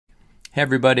Hey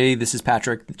everybody, this is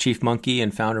Patrick, the Chief Monkey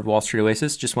and founder of Wall Street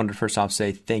Oasis. Just wanted to first off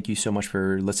say thank you so much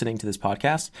for listening to this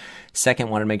podcast. Second,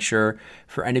 want to make sure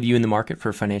for any of you in the market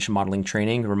for financial modeling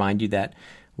training, remind you that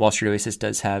Wall Street Oasis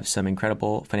does have some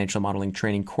incredible financial modeling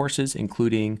training courses,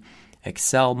 including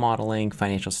Excel modeling,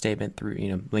 financial statement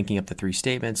through, linking up the three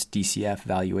statements, DCF,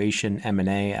 valuation,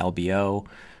 M&A, LBO,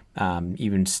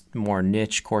 even more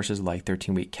niche courses like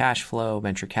 13-week cash flow,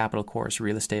 venture capital course,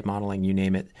 real estate modeling, you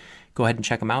name it. Go ahead and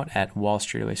check them out at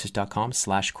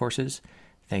wallstreetoasis.com/courses.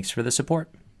 Thanks for the support.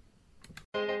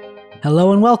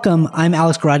 Hello and welcome. I'm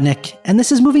Alex Grodnick, and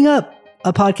this is Moving Up,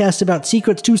 a podcast about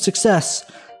secrets to success,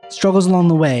 struggles along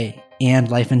the way, and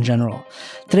life in general.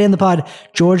 Today on the pod,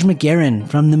 George McGarren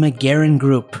from the McGarren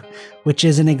Group, which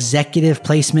is an executive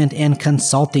placement and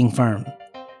consulting firm.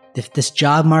 If this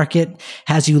job market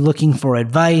has you looking for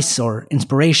advice or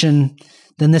inspiration,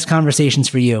 then this conversation's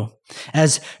for you,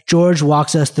 as George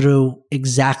walks us through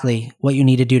exactly what you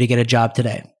need to do to get a job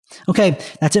today. Okay,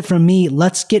 that's it from me.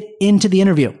 Let's get into the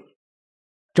interview.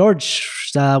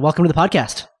 George, welcome to the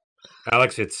podcast.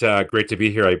 Alex, it's great to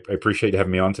be here. I appreciate you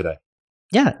having me on today.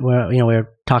 Yeah, we're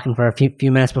talking for a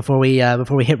few minutes before we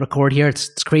hit record here.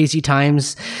 It's crazy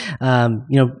times. A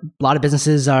lot of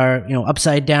businesses are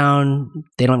upside down.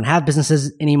 They don't even have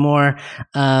businesses anymore.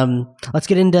 Let's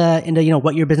get into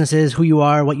what your business is, who you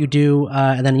are, what you do,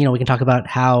 and then we can talk about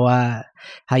how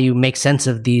you make sense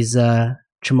of these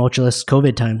tumultuous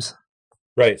COVID times.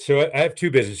 Right. So I have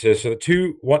two businesses. So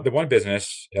the one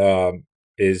business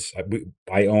is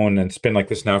I own, and it's been like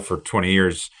this now for 20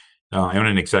 years. I own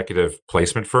an executive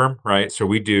placement firm, right? So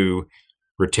we do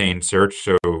retained search.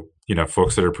 So,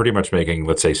 folks that are pretty much making,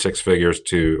 let's say, six figures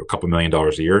to a couple $1 million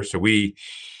a year. So we're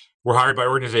hired by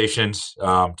organizations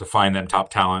to find them top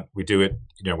talent. We do it,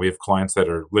 we have clients that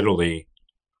are literally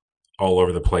all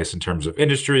over the place in terms of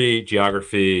industry,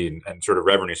 geography, and sort of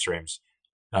revenue streams.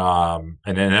 And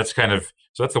then that's so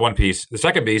that's the one piece. The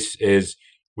second piece is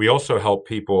we also help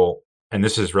people, and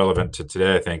this is relevant to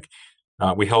today, I think,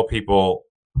 we help people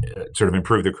sort of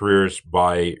improve their careers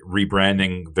by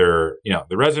rebranding their,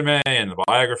 the resume and the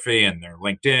biography and their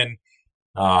LinkedIn.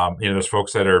 There's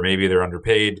folks that are maybe they're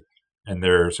underpaid and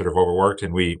they're sort of overworked,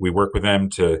 and we work with them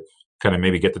to kind of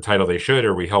maybe get the title they should,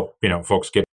 or we help, folks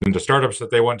get into startups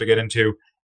that they want to get into.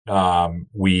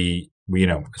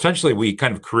 Essentially we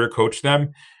kind of career coach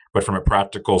them, but from a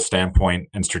practical standpoint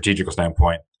and strategical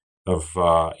standpoint of,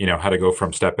 how to go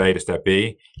from step A to step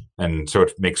B. And so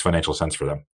it makes financial sense for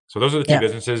them. So those are the two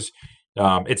businesses.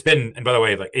 It's been, and by the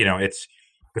way, it's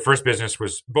the first business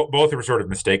was both were sort of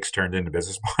mistakes turned into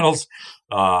business models.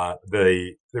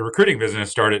 The recruiting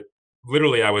business started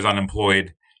literally. I was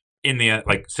unemployed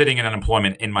sitting in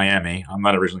unemployment in Miami. I'm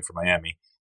not originally from Miami,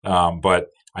 but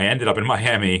I ended up in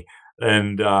Miami,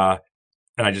 and I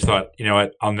just thought,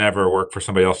 I'll never work for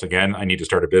somebody else again. I need to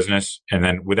start a business, and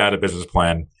then without a business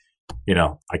plan,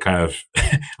 I kind of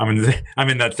I'm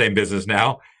in that same business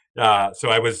now. So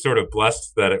I was sort of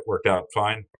blessed that it worked out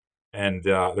fine. And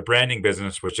the branding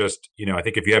business was just, I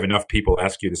think if you have enough people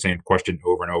ask you the same question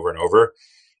over and over and over,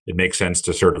 it makes sense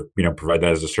to sort of, provide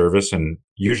that as a service. And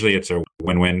usually it's a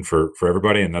win-win for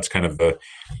everybody. And that's kind of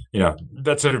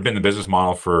that's sort of been the business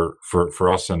model for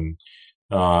us. And,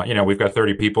 we've got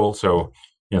 30 people. So,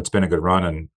 it's been a good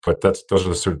run. But those are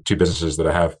the sort of two businesses that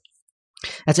I have.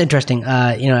 That's interesting.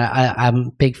 I'm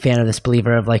a big fan of this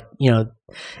believer of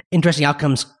interesting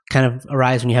outcomes kind of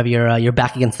arise when you have your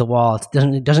back against the wall. It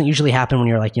doesn't usually happen when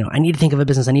you're like, I need to think of a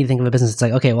business. It's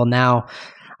like, okay, well now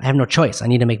I have no choice. I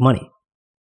need to make money.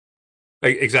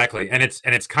 Exactly. And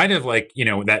it's kind of like,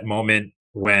 that moment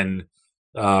when,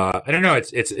 I don't know,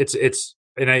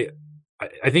 and I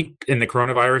think in the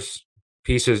coronavirus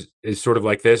piece is sort of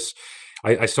like this.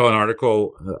 I saw an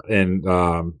article and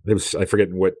it was, I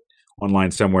forget what,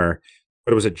 online somewhere,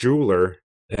 but it was a jeweler,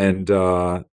 and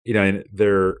and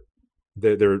they're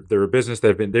a business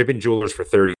they've been jewelers for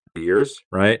 30 years,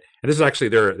 right? And this is actually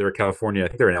they're in California. I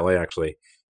think they're in LA actually.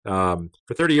 For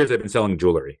 30 years they've been selling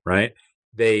jewelry, right?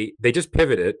 They just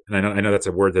pivoted, and I know that's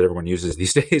a word that everyone uses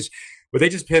these days, but they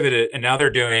just pivoted, and now they're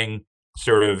doing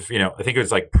sort of I think it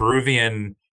was like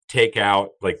Peruvian takeout,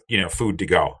 food to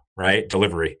go, right?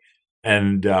 Delivery,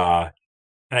 and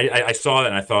I saw it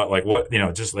and I thought, like, what,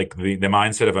 just like the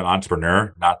mindset of an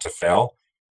entrepreneur not to fail.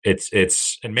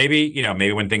 It's and maybe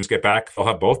when things get back, they'll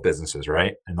have both businesses,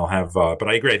 right? And they'll have but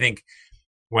I agree. I think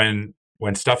when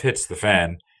stuff hits the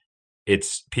fan,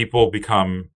 it's people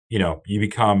become, you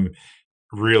become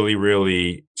really,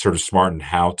 really sort of smart in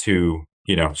how to,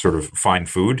 sort of find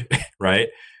food, right?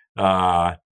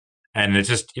 And it's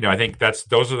just, I think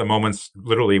those are the moments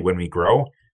literally when we grow.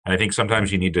 And I think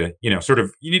sometimes you need to, you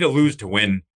need to lose to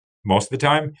win most of the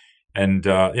time. And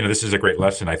this is a great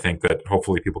lesson, I think, that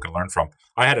hopefully people can learn from.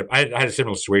 I had a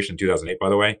similar situation in 2008, by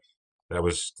the way. That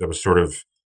was sort of,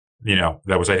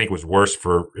 I think was worse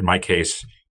in my case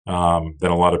than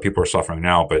a lot of people are suffering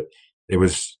now. But it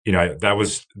was,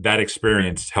 that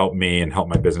experience helped me and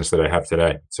helped my business that I have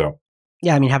today. So.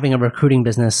 Yeah, I mean, having a recruiting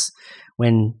business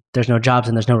when there's no jobs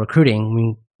and there's no recruiting, I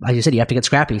mean, like you said, you have to get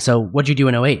scrappy. So what'd you do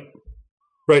in 2008?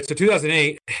 Right. So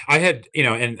 2008, I had,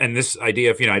 and this idea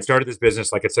of, I started this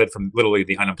business, like I said, from literally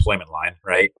the unemployment line.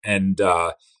 Right. And,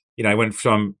 I went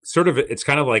from it's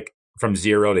kind of like from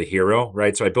zero to hero.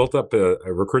 Right. So I built up a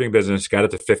recruiting business, got it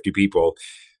to 50 people.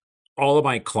 All of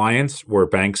my clients were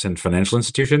banks and financial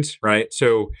institutions. Right.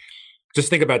 So just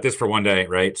think about this for one day.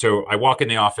 Right. So I walk in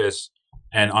the office,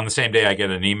 and on the same day, I get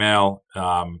an email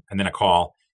and then a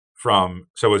call from,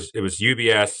 so it was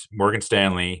UBS, Morgan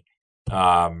Stanley,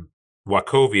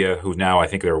 Wachovia, who now I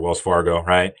think they're Wells Fargo,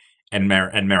 right? And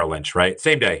Merrill Lynch, right?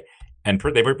 Same day. And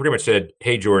they pretty much said,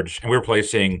 hey, George, and we were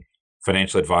placing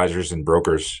financial advisors and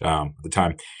brokers at the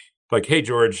time. Like, hey,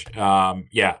 George, we're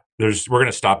going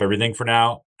to stop everything for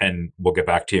now, and we'll get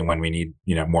back to you when we need,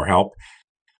 more help.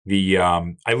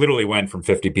 I literally went from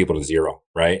 50 people to zero,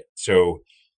 right? So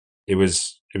it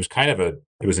was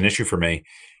an issue for me. A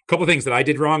couple of things that I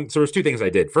did wrong. So there's two things I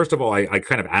did. First of all, I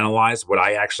kind of analyzed what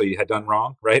I actually had done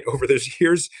wrong, right, over those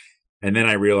years. And then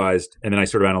I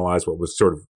sort of analyzed what was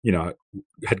sort of,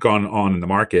 had gone on in the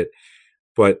market.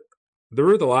 But there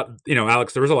was a lot,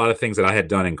 Alex, there was a lot of things that I had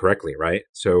done incorrectly, right?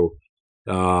 So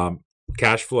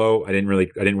cash flow, I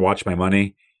didn't watch my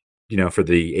money, for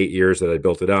the 8 years that I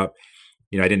built it up.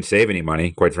 I didn't save any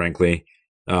money, quite frankly.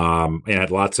 I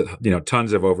had lots of,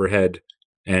 tons of overhead,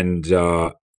 and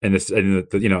I'd say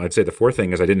the fourth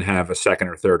thing is I didn't have a second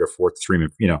or third or fourth stream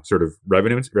of, sort of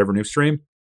revenue stream,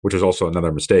 which was also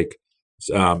another mistake.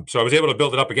 So I was able to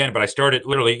build it up again, but I started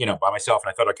literally, by myself,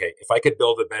 and I thought, okay, if I could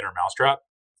build a better mousetrap,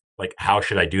 like, how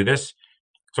should I do this?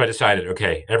 So I decided,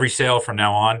 okay, every sale from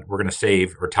now on, we're going to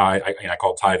save or tithe. I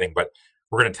call it tithing, but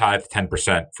we're going to tithe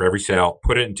 10% for every sale,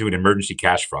 put it into an emergency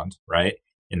cash fund, right,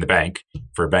 in the bank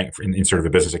in sort of a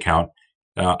business account,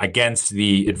 against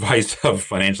the advice of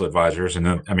financial advisors. And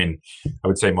I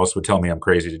would say most would tell me I'm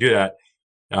crazy to do that.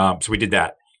 So we did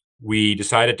that. We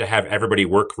decided to have everybody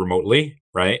work remotely,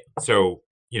 right? So,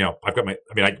 I've got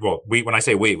when I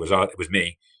say we, it was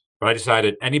me, but I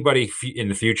decided anybody in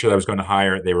the future that I was going to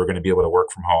hire, they were going to be able to work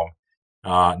from home,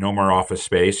 no more office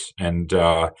space. And,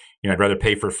 I'd rather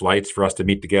pay for flights for us to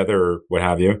meet together or what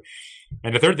have you.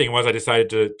 And the third thing was I decided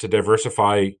to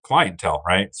diversify clientele,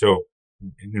 right? So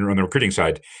on the recruiting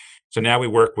side. So now we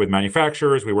work with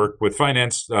manufacturers, we work with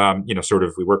finance,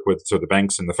 we work with the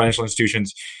banks and the financial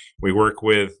institutions. We work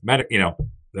with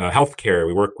healthcare,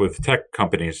 we work with tech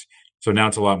companies. So now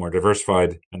it's a lot more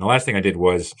diversified. And the last thing I did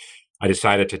was I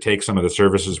decided to take some of the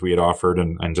services we had offered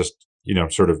and just,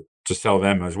 sort of to sell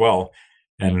them as well.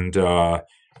 And,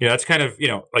 that's kind of,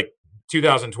 like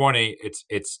 2020, it's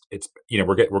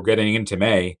we're getting into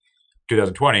May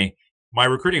 2020. My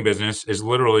recruiting business is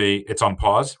literally, it's on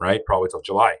pause, right? Probably till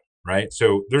July, right?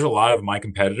 So there's a lot of my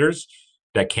competitors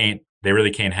that they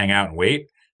really can't hang out and wait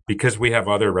because we have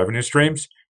other revenue streams,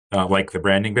 like the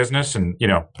branding business. And,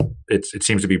 it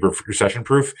seems to be recession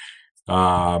proof.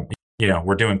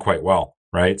 We're doing quite well,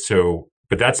 right? So,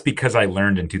 but that's because I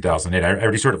learned in 2008, I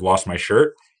already sort of lost my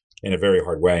shirt in a very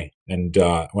hard way. And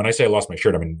when I say I lost my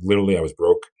shirt, I mean, literally I was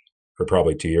broke for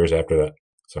probably 2 years after that.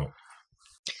 So.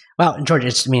 Wow. And George,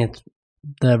 it's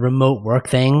the remote work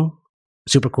thing,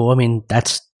 super cool. I mean,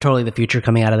 that's totally the future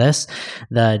coming out of this.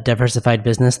 The diversified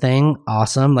business thing,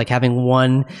 awesome. Like having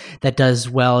one that does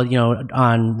well,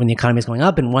 on when the economy is going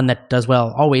up, and one that does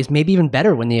well always, maybe even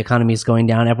better when the economy is going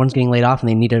down. Everyone's getting laid off and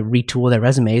they need to retool their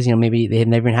resumes. Maybe they've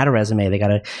never even had a resume. They got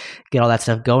to get all that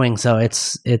stuff going. So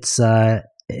it's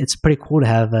pretty cool to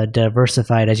have a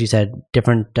diversified, as you said,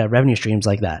 different revenue streams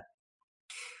like that.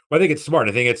 Well, I think it's smart.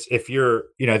 I think it's if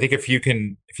you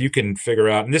can figure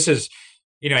out, and this is,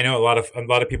 I know a lot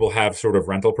of people have sort of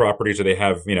rental properties, or they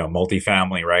have,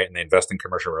 multifamily, right? And they invest in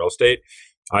commercial real estate.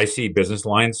 I see business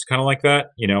lines kind of like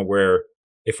that, where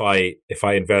if I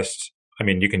invest,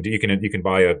 you can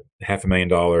buy a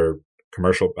 $500,000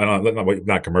 commercial. I don't know,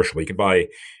 not commercial, but you can buy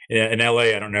in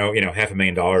LA. I don't know,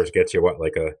 $500,000 gets you what,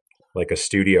 like a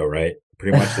studio, right?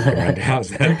 Pretty much the rent house.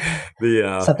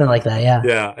 Something like that, yeah.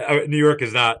 Yeah, New York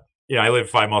is not. I live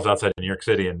 5 miles outside of New York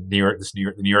City, and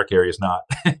the New York area is not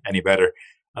any better.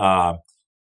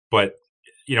 But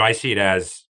I see it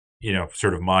as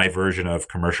sort of my version of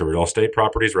commercial real estate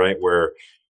properties, right? Where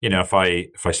if I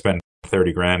spend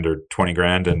 $30,000 or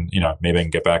 $20,000, and maybe I can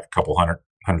get back a couple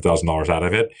 $100,000 out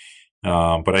of it.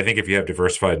 But I think if you have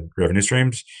diversified revenue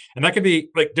streams, and that could be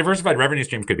like diversified revenue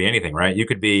streams could be anything, right? You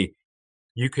could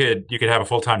have a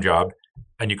full-time job,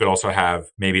 and you could also have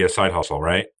maybe a side hustle,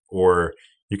 right? Or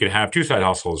you could have two side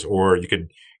hustles, or you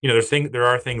could, there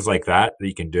are things like that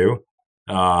you can do.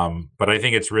 But I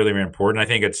think it's really, really important. I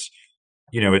think it's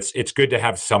good to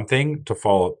have something to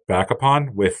fall back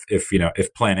upon with,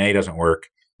 if plan A doesn't work,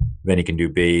 then you can do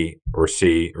B or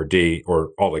C or D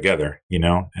or all together,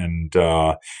 and,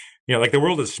 like the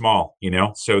world is small,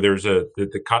 so there's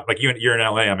like you're in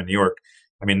LA, I'm in New York.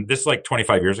 I mean, this like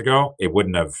 25 years ago, it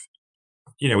wouldn't have,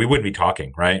 we wouldn't be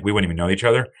talking, right? We wouldn't even know each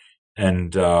other.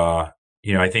 And, I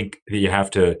think that you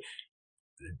have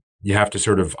to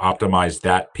sort of optimize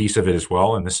that piece of it as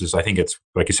well. And I think it's,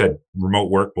 like you said,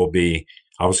 remote work will be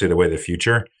obviously the way of the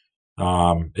future.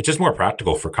 It's just more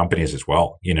practical for companies as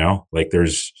well. Like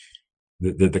there's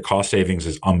the cost savings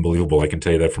is unbelievable. I can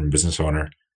tell you that from a business owner.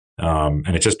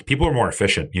 And it's just, people are more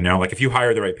efficient, like if you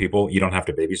hire the right people, you don't have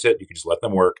to babysit. You can just let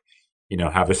them work,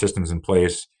 have the systems in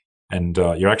place. And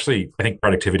you're actually, I think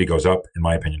productivity goes up, in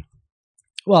my opinion.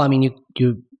 Well, I mean, you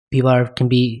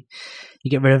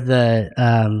get rid of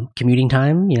the commuting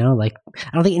time, like I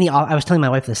don't think I was telling my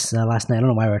wife this last night. I don't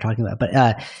know why we were talking about it, but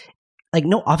like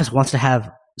no office wants to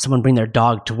have someone bring their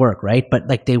dog to work, right? But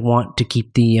like they want to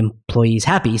keep the employees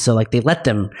happy. So like they let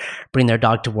them bring their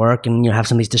dog to work and, have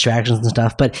some of these distractions and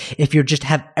stuff. But if you just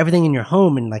have everything in your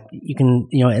home and like you can,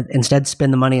 instead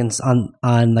spend the money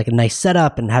on like a nice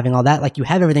setup and having all that, like you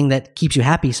have everything that keeps you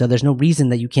happy. So there's no reason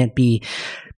that you can't be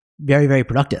very, very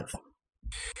productive.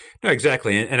 No,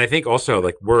 exactly. And I think also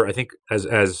like I think as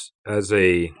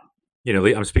a,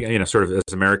 I'm speaking, sort of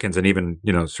as Americans and even,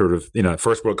 sort of,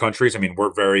 first world countries. I mean,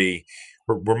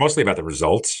 we're mostly about the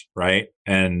results, right?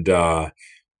 And,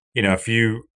 if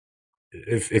you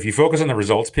focus on the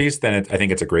results piece, then I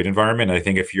think it's a great environment. I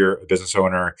think if you're a business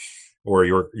owner or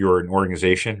you're an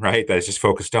organization, right, that is just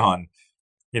focused on,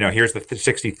 here's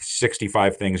the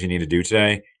 65 things you need to do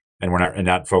today, and we're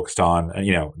not focused on,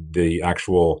 the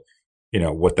actual,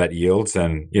 what that yields,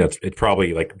 then, it's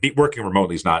probably like working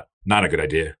remotely is not a good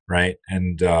idea. Right.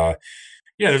 And,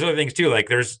 there's other things too. Like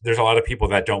there's a lot of people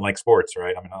that don't like sports,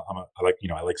 right? I mean, I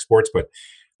like sports, but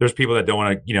there's people that don't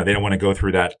want to, they don't want to go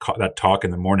through that talk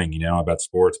in the morning, about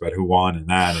sports, about who won and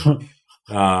that. And,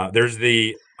 there's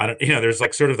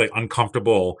like sort of like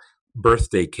uncomfortable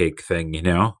birthday cake thing,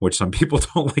 which some people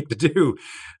don't like to do.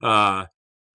 I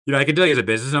can tell you as a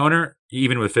business owner,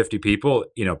 even with 50 people,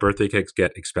 birthday cakes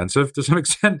get expensive to some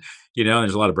extent,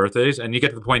 there's a lot of birthdays, and you get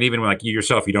to the point, even when like you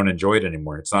yourself, you don't enjoy it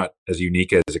anymore. It's not as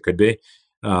unique as it could be.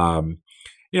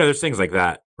 There's things like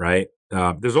that, right?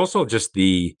 There's also just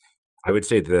I would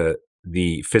say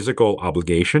the physical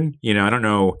obligation, I don't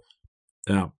know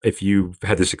if you've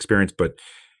had this experience, but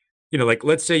like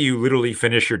let's say you literally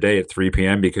finish your day at 3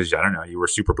 p.m. because, I don't know, you were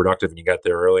super productive and you got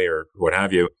there early or what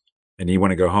have you, and you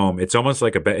want to go home. It's almost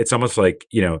like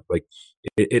like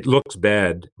it looks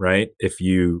bad, right, if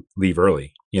you leave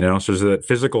early, so there's that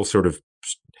physical sort of,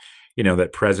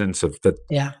 that presence of that.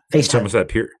 Yeah. It's almost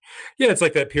that it's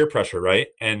like that peer pressure, right?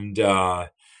 And I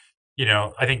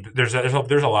think there's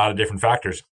a lot of different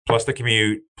factors, plus the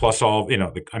commute, plus all,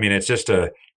 I mean, it's just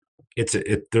there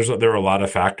are a lot of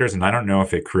factors, and I don't know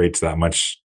if it creates that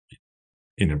much,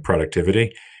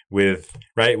 productivity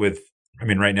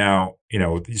right now,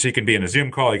 so you can be in a Zoom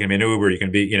call, you can be an Uber, you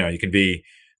can be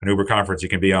an Uber conference, you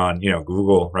can be on,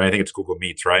 Google, right? I think it's Google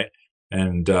Meets, right?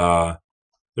 And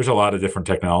there's a lot of different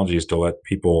technologies to let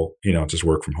people, just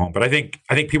work from home. But I think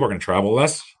people are going to travel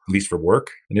less, at least for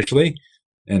work initially,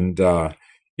 and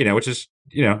which is,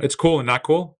 it's cool and not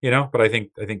cool, But I think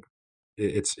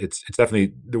it's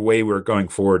definitely the way we're going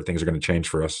forward. Things are going to change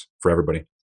for us, for everybody.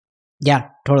 Yeah,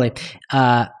 totally.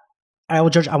 All right, well,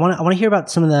 George, I want to hear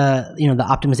about some of the the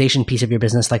optimization piece of your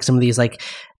business, like some of these like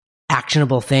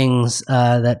actionable things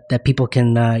that people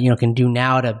can can do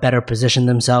now to better position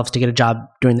themselves to get a job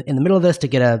in the middle of this, to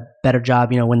get a better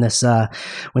job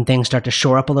when things start to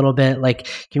shore up a little bit. Like,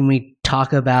 can we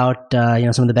talk about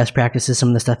some of the best practices, some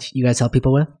of the stuff you guys help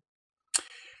people with?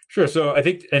 Sure. So I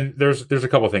think, and there's a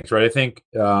couple of things, right? I think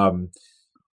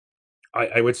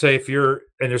I would say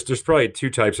there's probably two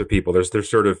types of people. There's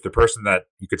sort of the person that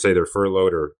you could say they're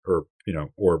furloughed or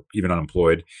even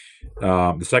unemployed.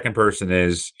 The second person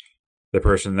is the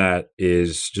person that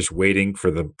is just waiting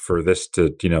for this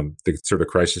to, the sort of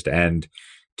crisis to end,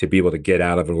 to be able to get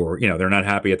out of it, or, they're not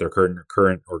happy at their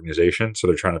current organization. So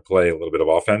they're trying to play a little bit of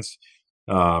offense.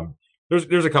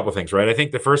 There's a couple of things, right? I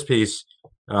think the first piece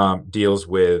deals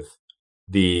with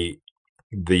the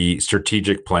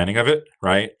strategic planning of it,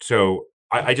 right? So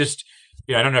I just,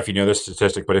 I don't know if you know this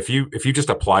statistic, but if you just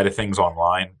apply to things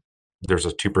online, there's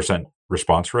a 2%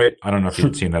 response rate. I don't know if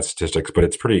you've seen that statistics, but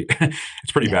it's pretty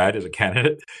it's pretty bad as a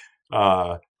candidate.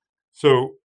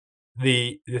 So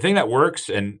the thing that works,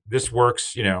 and this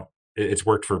works, it's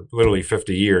worked for literally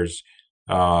 50 years.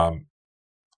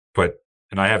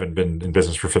 And I haven't been in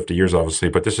business for 50 years, obviously,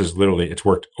 but this is literally, it's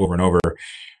worked over and over.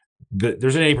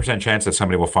 There's an 80% chance that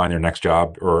somebody will find their next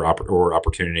job or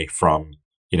opportunity from,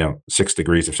 6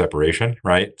 degrees of separation,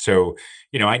 right? So,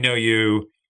 I know you,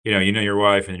 you know your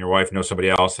wife, and your wife knows somebody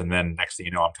else. And then next thing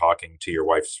you know, I'm talking to your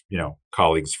wife's,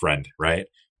 colleague's friend, right?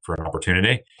 For an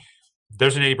opportunity.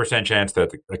 There's an 80% chance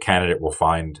that a candidate will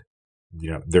find,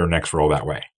 their next role that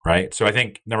way, right? So I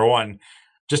think number one,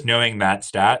 just knowing that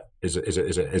stat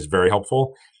is very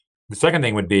helpful. The second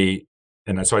thing would be,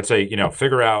 and so I'd say,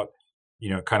 figure out,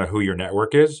 kind of who your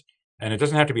network is. And it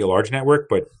doesn't have to be a large network,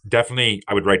 but definitely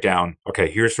I would write down, okay,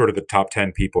 here's sort of the top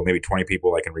 10 people, maybe 20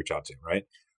 people I can reach out to, right?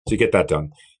 So you get that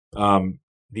done.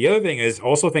 The other thing is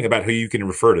also think about who you can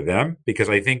refer to them, because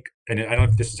I think, and I don't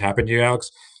know if this has happened to you, Alex,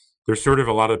 there's sort of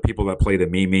a lot of people that play the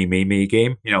me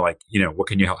game, how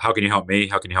can you help me?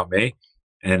 How can you help me?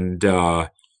 And,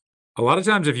 a lot of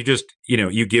times if you just,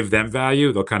 you give them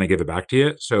value, they'll kind of give it back to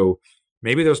you. So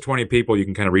maybe those 20 people, you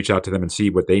can kind of reach out to them and see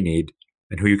what they need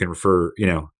and who you can refer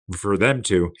them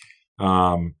to.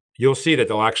 You'll see that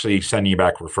they'll actually send you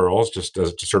back referrals just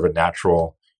as sort of a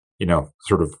natural,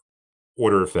 sort of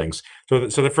order of things. So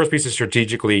the first piece is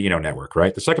strategically, network,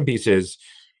 right? The second piece is,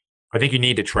 I think you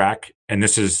need to track, and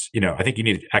this is, I think you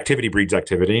need activity breeds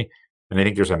activity. And I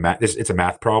think there's it's a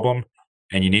math problem.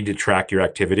 And you need to track your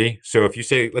activity. So if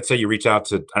you let's say you reach out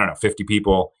to, 50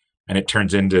 people, and it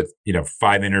turns into,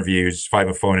 5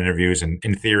 phone interviews, and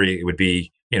in theory it would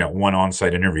be, 1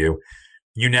 on-site interview.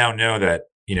 You now know that,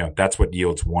 that's what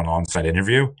yields 1 on-site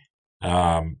interview.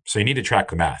 So you need to track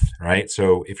the math, right?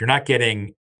 So if you're not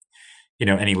getting,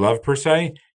 any love per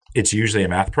se, it's usually a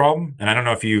math problem. And I don't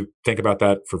know if you think about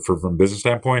that from a business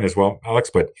standpoint as well, Alex,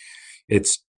 but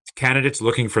it's candidates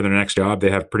looking for their next job.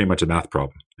 They have pretty much a math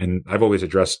problem. And I've always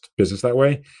addressed business that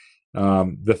way.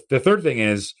 The third thing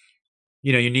is,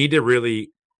 you need to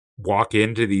really walk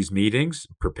into these meetings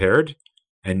prepared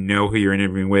and know who you're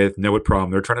interviewing with, know what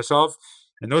problem they're trying to solve.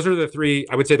 And those are the 3,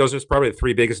 I would say those are probably the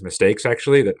 3 biggest mistakes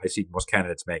actually that I see most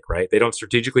candidates make, right? They don't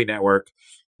strategically network.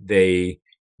 They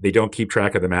don't keep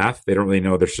track of the math. They don't really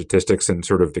know their statistics and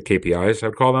sort of the KPIs, I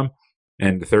would call them.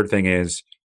 And the third thing is,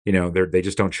 they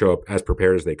just don't show up as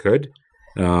prepared as they could.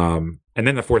 And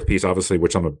then the fourth piece, obviously,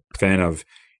 which I'm a fan of,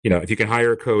 if you can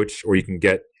hire a coach or you can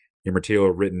get your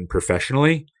material written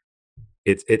professionally,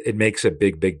 it makes a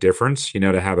big difference,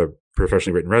 to have a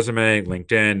professionally written resume,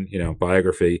 LinkedIn,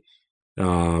 biography,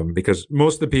 because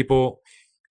most of the people,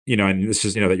 and this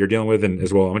is, that you're dealing with, and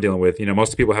as well I'm dealing with, most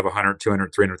of the people have $100,000, $200,000,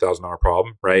 $300,000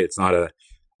 problem, right? It's not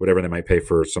whatever they might pay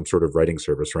for some sort of writing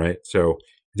service, right? So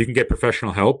if you can get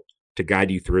professional help to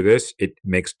guide you through this, it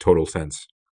makes total sense.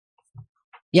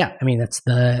 Yeah, I mean, that's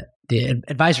the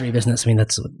advisory business. I mean,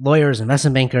 that's lawyers,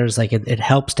 investment bankers. Like it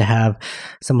helps to have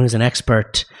someone who's an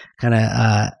expert kind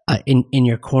of in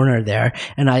your corner there.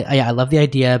 And I love the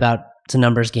idea about it's a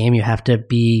numbers game. You have to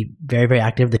be very, very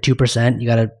active. The 2%, you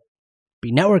got to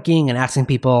be networking and asking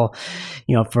people,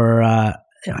 for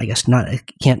I guess not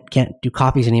can't do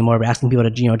copies anymore, but asking people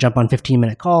to jump on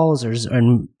 15-minute calls or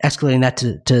escalating that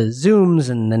to Zooms,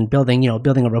 and then building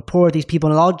a rapport with these people.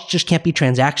 And it all just can't be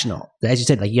transactional. As you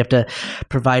said, like you have to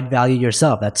provide value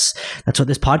yourself. That's what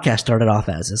this podcast started off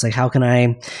as. It's like, how can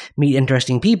I meet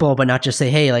interesting people, but not just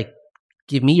say, hey, like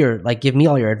give me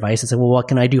all your advice. It's like, well, what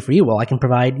can I do for you? Well, I can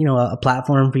provide a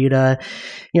platform for you to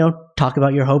talk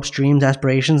about your hopes, dreams,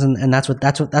 aspirations, and that's what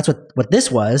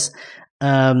this was.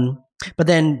 But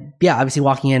then, yeah, obviously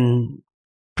walking in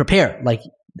prepared, like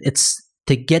it's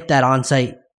to get that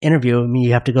on-site interview. I mean,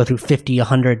 you have to go through 50,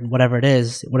 100, whatever it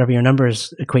is, whatever your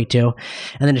numbers equate to.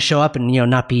 And then to show up and,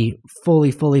 not be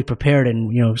fully prepared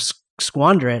and,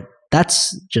 squander it.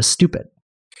 That's just stupid.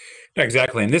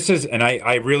 Exactly. And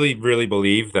I really, really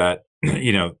believe that,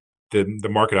 the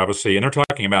market obviously, and they're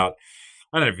talking about,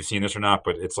 I don't know if you've seen this or not,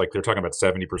 but it's like they're talking about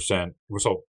 70%.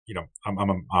 So, I'm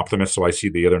an optimist, so I see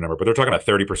the other number, but they're talking about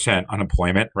 30%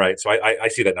 unemployment, right? So I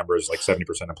see that number as like 70%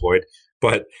 employed.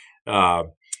 But,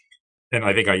 and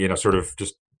I think I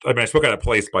spoke out of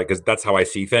place because that's how I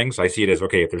see things. I see it as,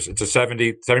 okay, if it's a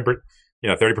 70,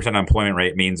 30% unemployment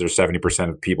rate means there's 70%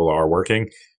 of people are working.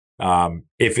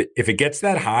 If it gets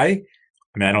that high,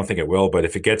 I mean, I don't think it will, but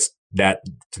if it gets to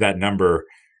that number,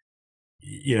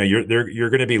 you're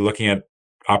going to be looking at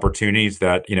opportunities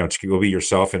that, it will be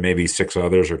yourself and maybe 6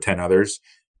 others or 10 others,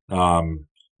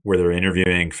 where they're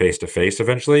interviewing face to face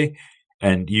eventually.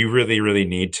 And you really, really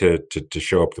need to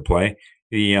show up to play.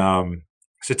 The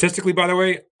statistically, by the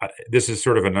way, this is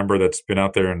sort of a number that's been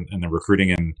out there in the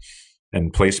recruiting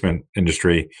and placement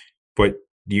industry, but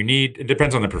it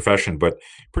depends on the profession, but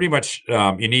pretty much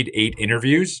you need 8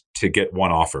 interviews to get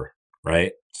 1 offer,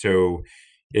 right? So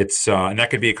it's and that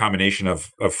could be a combination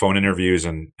of phone interviews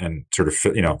and sort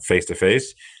of face to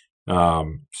face.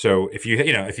 So if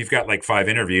you've got like 5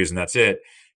 interviews and that's it,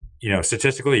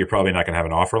 statistically you're probably not going to have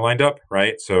an offer lined up,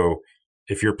 right? So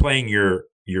if you're playing your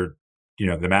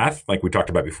the math like we talked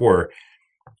about before,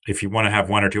 if you want to have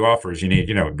 1 or 2 offers, you need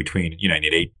between you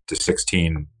need 8 to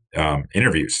 16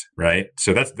 interviews, right?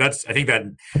 So that's I think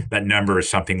that number is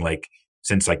something like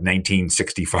since like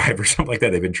 1965 or something like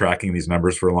that. They've been tracking these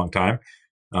numbers for a long time.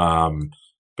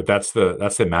 But that's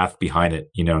the math behind it,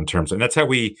 in terms of, and that's how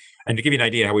and to give you an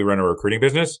idea how we run our recruiting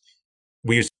business,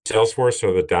 we use Salesforce.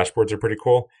 So the dashboards are pretty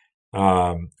cool.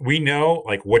 We know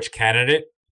like which candidate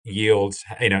yields,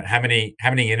 how many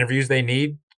interviews they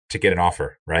need to get an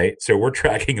offer, right? So we're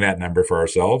tracking that number for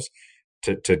ourselves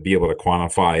to be able to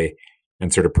quantify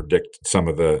and sort of predict some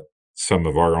of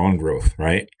our own growth,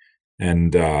 right?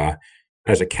 And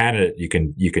as a candidate, you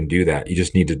can do that. You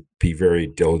just need to be very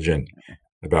diligent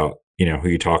about who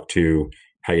you talk to,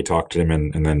 how you talk to them,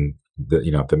 and then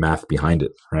the math behind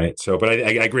it, right? So, but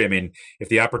I agree. I mean, if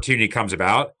the opportunity comes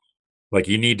about, like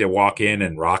you need to walk in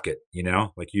and rock it,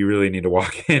 like you really need to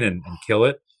walk in and kill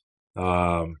it.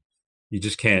 You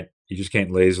just can't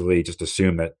lazily just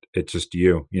assume that it's just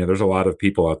you. There's a lot of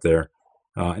people out there,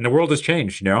 and the world has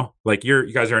changed. Like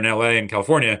you guys are in LA and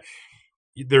California.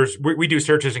 We do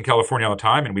searches in California all the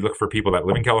time, and we look for people that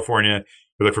live in California.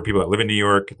 We look for people that live in New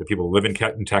York, the people who live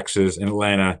in Texas, in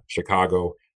Atlanta,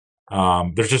 Chicago.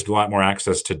 There's just a lot more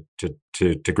access to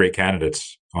great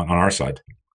candidates on our side.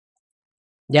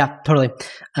 Yeah, totally.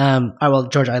 All right, well,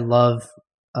 George, I love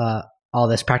all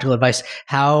this practical advice.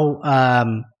 How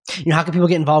how can people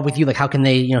get involved with you? Like, how can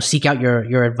they seek out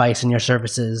your advice and your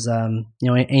services?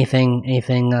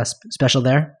 Anything special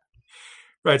there?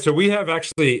 Right. So we have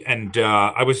actually, and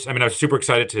I was super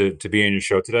excited to be on your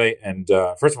show today. And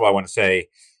first of all, I want to say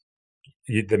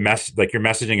your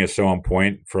messaging is so on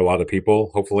point for a lot of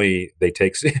people. Hopefully they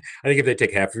take, I think if they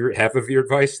take half of your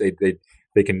advice,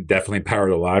 they can definitely empower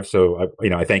their lives. So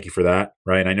I thank you for that.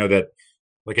 Right. And I know that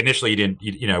like initially you didn't,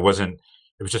 it was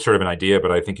just sort of an idea,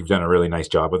 but I think you've done a really nice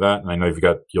job with that. And I know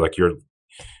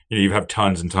you have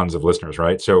tons and tons of listeners,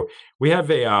 right? So we have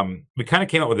we kind of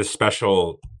came up with a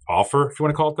special offer, if you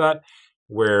want to call it that,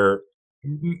 where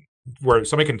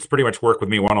somebody can pretty much work with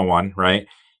me one-on-one, right?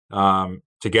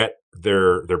 To get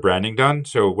their branding done.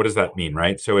 So what does that mean,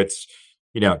 right? So it's,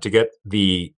 to get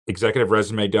the executive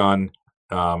resume done,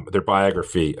 their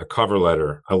biography, a cover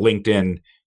letter, a LinkedIn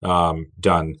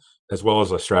done, as well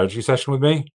as a strategy session with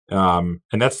me. And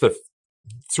that's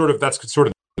sort of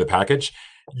the package.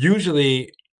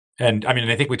 Usually, and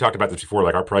I think we talked about this before,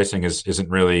 like our pricing isn't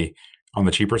really on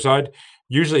the cheaper side.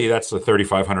 Usually that's a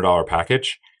 $3,500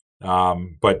 package.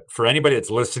 But for anybody that's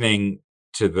listening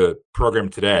to the program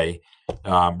today,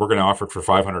 we're going to offer it for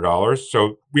 $500.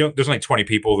 So there's only 20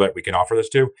 people that we can offer this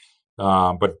to.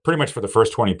 But pretty much for the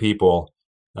first 20 people,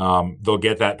 they'll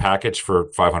get that package for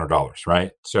 $500,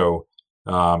 right? So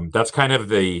that's kind of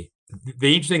the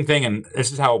interesting thing. And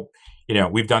this is how,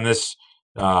 we've done this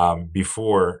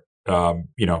before,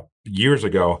 years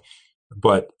ago.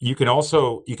 But you can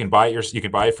buy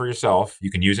it for yourself.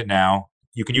 You can use it now.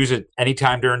 You can use it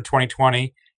anytime during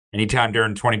 2020, anytime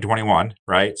during 2021,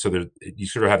 right? So you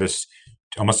sort of have this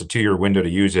almost a 2-year window to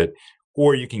use it,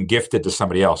 or you can gift it to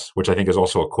somebody else, which I think is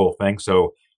also a cool thing.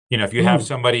 So, if you have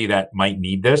somebody that might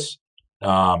need this,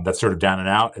 that's sort of down and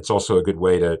out, it's also a good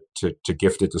way to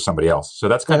gift it to somebody else. So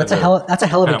that's that's a hell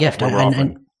of a gift.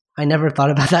 I never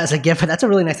thought about that as a gift, but that's a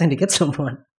really nice thing to get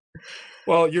someone.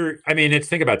 Well,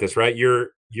 think about this, right? You're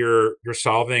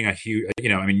solving a huge,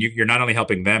 you're not only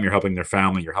helping them, you're helping their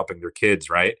family, you're helping their kids,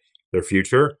 right? Their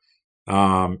future.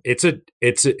 I think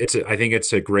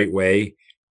it's a great way.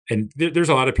 And there's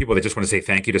a lot of people that just want to say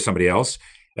thank you to somebody else.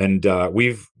 And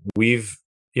we've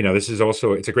this is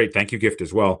also, it's a great thank you gift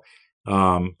as well.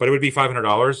 But it would be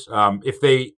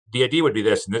 $500. The idea would be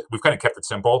this, and we've kind of kept it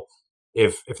simple.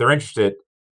 If they're interested,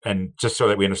 and just so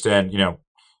that we understand,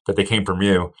 that they came from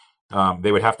you,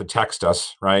 they would have to text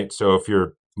us, right? So if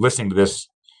you're listening to this,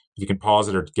 you can pause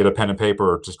it or get a pen and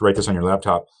paper or just write this on your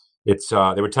laptop. It's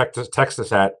they would text us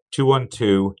at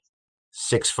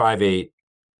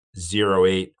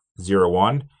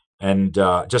 212-658-0801, and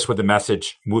just with the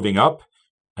message moving up,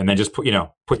 and then just put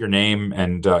your name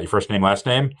and your first name, last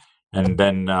name, and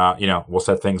then we'll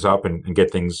set things up and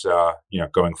get things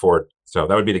going forward. So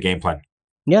that would be the game plan.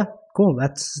 Yeah, cool.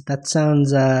 That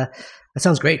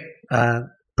sounds great.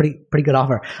 Pretty good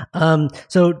offer.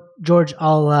 So George,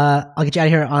 I'll get you out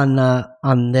of here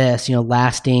on this.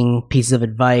 Lasting pieces of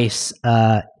advice.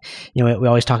 We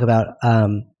always talk about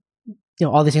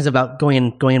all these things about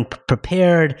going in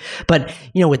prepared, but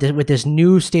with this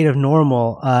new state of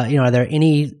normal, are there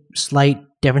any slight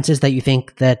differences that you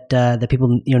think that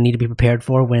people need to be prepared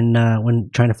for when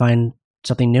trying to find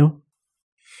something new?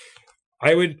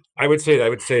 I would say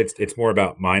it's more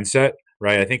about mindset,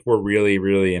 right? I think we're really,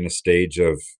 really in a stage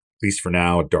of, at least for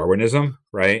now, Darwinism,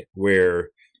 right? Where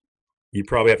you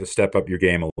probably have to step up your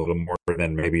game a little more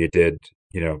than maybe you did,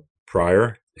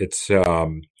 prior. It's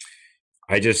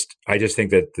I just think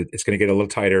that it's going to get a little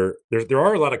tighter. There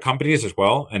are a lot of companies as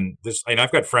well, and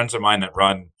I've got friends of mine that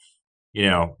run,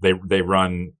 they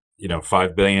run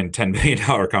 $5 billion, $10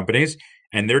 billion companies,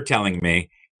 and they're telling me,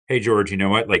 hey George, you know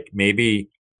what? Like maybe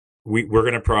we're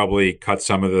going to probably cut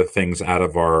some of the things out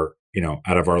of our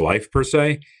life per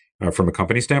se, from a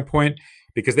company standpoint,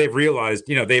 because they've realized,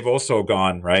 they've also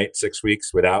gone 6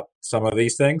 weeks without some of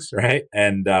these things, right?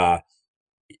 And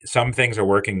some things are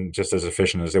working just as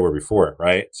efficient as they were before,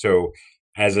 right? So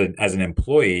as an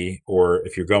employee, or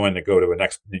if you're going to go to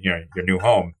your new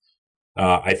home,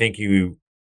 I think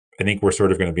we're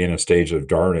sort of going to be in a stage of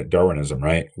Darwinism,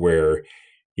 right? Where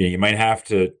you might have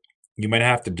to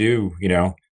do,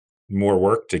 more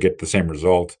work to get the same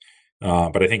result.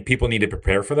 But I think people need to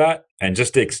prepare for that. And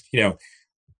just to,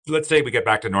 let's say we get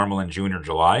back to normal in June or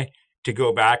July, to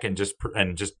go back and just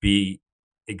be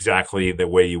exactly the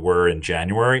way you were in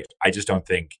January. I just don't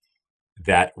think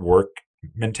that work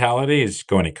mentality is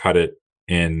going to cut it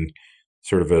in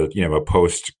sort of a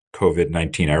post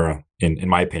COVID-19 era, in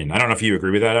my opinion. I don't know if you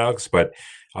agree with that, Alex, but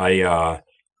I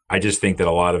just think that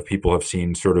a lot of people have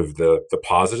seen sort of the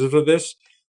positives of this.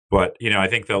 But, I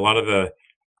think that a lot of the,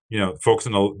 folks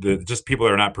in the just people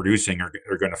that are not producing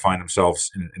are going to find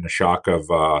themselves in a shock of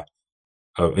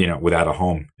without a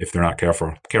home if they're not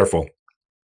careful.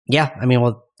 Yeah,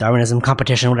 Darwinism,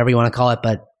 competition, whatever you want to call it,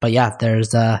 but yeah,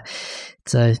 it's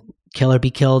a kill or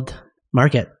be killed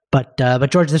market. But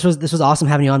George, this was awesome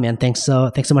having you on, man. Thanks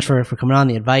so much for coming on,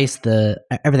 the advice,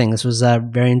 everything. This was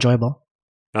very enjoyable.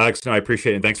 Alex, no, I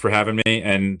appreciate it. Thanks for having me,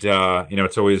 and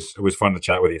it's always fun to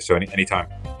chat with you. So anytime.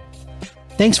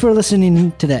 Thanks for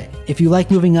listening today. If you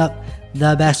like Moving Up,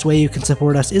 the best way you can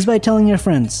support us is by telling your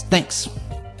friends. Thanks.